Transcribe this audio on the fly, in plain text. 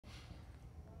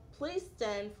please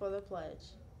stand for the pledge.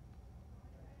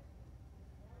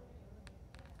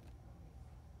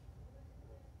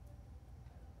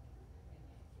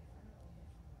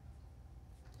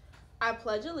 I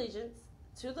pledge allegiance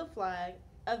to the flag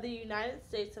of the United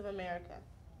States of America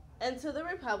and to the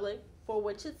republic for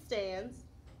which it stands,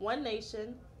 one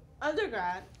nation, under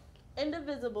God,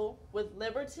 indivisible, with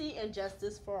liberty and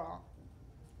justice for all.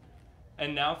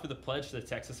 And now for the pledge to the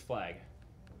Texas flag.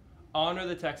 Honor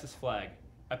the Texas flag.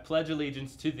 I pledge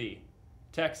allegiance to thee,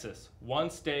 Texas, one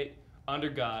state, under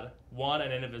God, one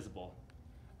and indivisible.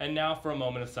 And now for a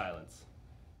moment of silence.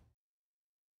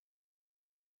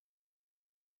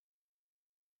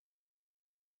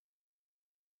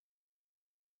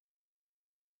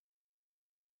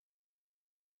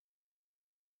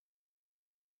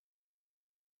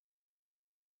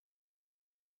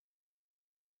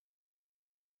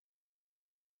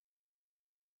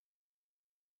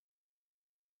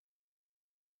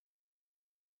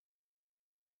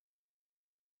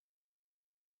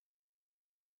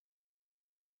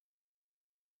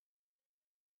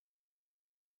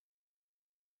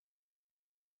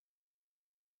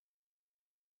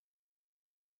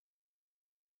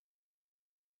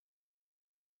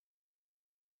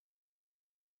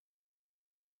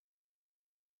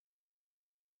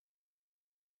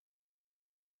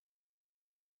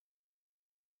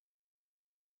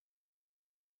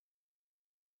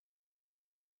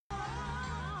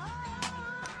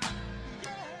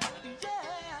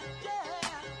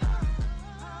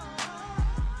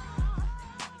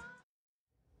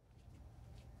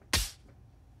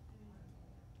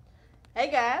 Hey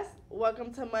guys,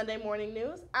 welcome to Monday Morning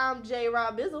News. I'm J.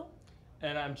 Rob Bizzle.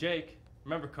 And I'm Jake.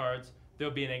 Remember, cards,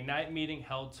 there'll be an Ignite meeting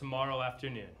held tomorrow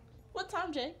afternoon. What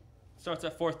time, Jay? Starts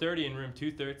at 4:30 in room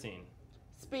 213.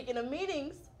 Speaking of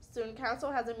meetings, Student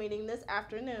Council has a meeting this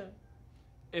afternoon.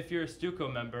 If you're a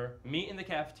Stuco member, meet in the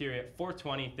cafeteria at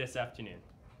 4:20 this afternoon.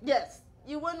 Yes,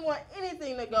 you wouldn't want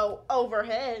anything to go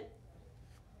overhead.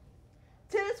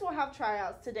 Tennis will have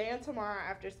tryouts today and tomorrow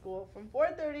after school from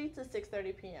 4:30 to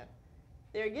 6:30 p.m.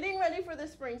 They're getting ready for the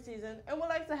spring season and would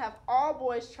like to have all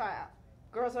boys try out.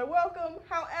 Girls are welcome,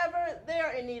 however, they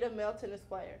are in need of male tennis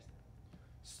players.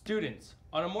 Students,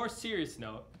 on a more serious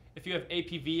note, if you have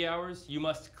APV hours, you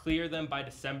must clear them by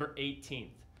December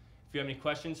 18th. If you have any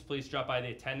questions, please drop by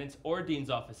the attendance or dean's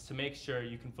office to make sure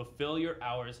you can fulfill your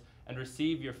hours and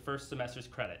receive your first semester's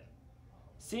credit.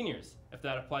 Seniors, if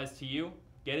that applies to you,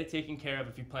 get it taken care of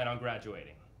if you plan on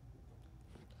graduating.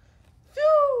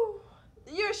 Phew!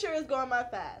 The year sure is going by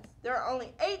fast. There are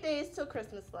only 8 days till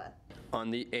Christmas left.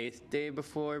 On the 8th day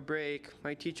before break,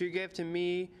 my teacher gave to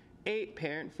me 8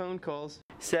 parent phone calls,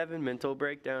 7 mental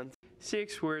breakdowns,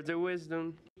 6 words of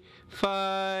wisdom,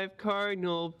 5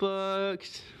 cardinal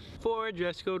books, 4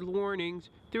 dress code warnings,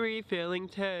 3 failing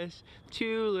tests,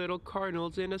 2 little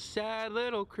cardinals, and a sad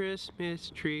little Christmas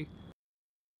tree.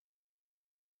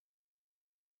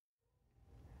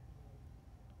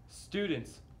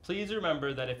 Students, please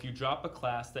remember that if you drop a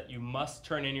class that you must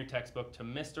turn in your textbook to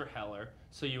Mr. Heller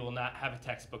so you will not have a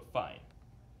textbook fine.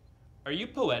 Are you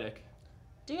poetic?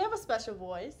 Do you have a special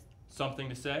voice? Something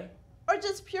to say? Or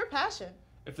just pure passion?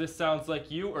 If this sounds like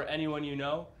you or anyone you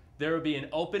know, there will be an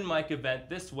open mic event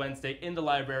this Wednesday in the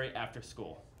library after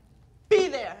school. Be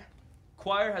there!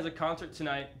 Choir has a concert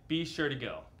tonight. Be sure to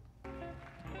go.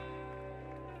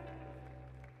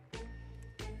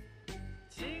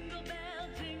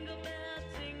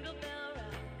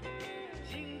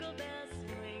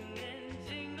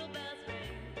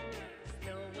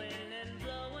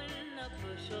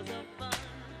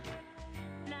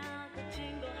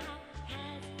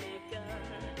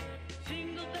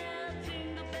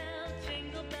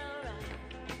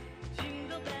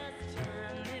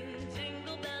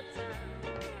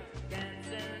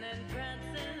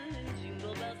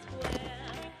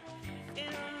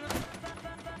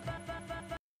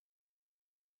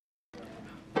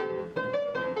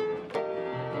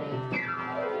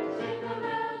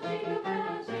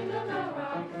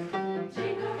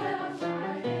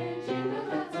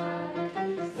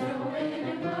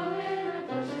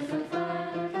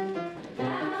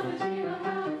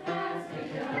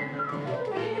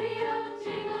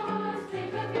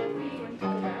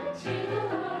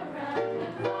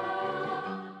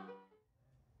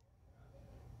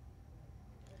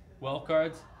 Well,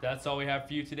 cards, that's all we have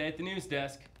for you today at the news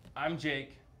desk. I'm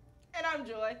Jake. And I'm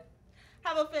Joy.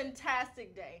 Have a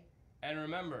fantastic day. And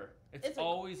remember, it's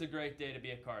always a great day to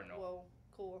be a Cardinal. Whoa,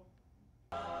 cool.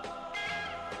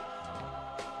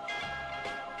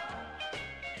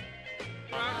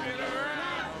 Rocking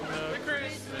around the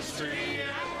Christmas tree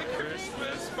at the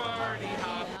Christmas party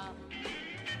hop.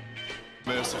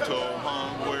 Mistletoe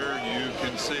hung where you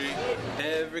can see.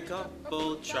 Every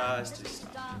couple tries to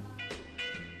stop.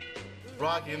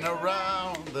 Rocking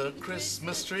around the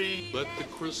Christmas tree. Let the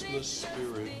Christmas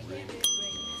spirit ring.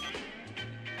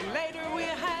 Later we'll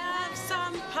have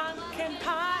some pumpkin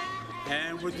pie.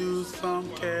 And we'll do some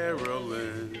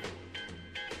caroling.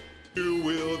 You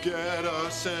will get a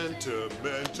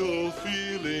sentimental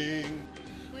feeling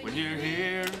When you're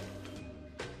here,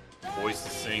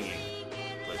 voices singing,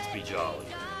 let's be jolly.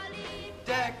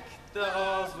 Deck the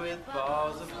halls with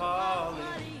balls of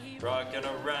holly. Rocking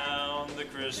around the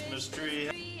Christmas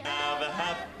tree, have a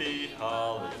happy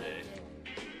holiday.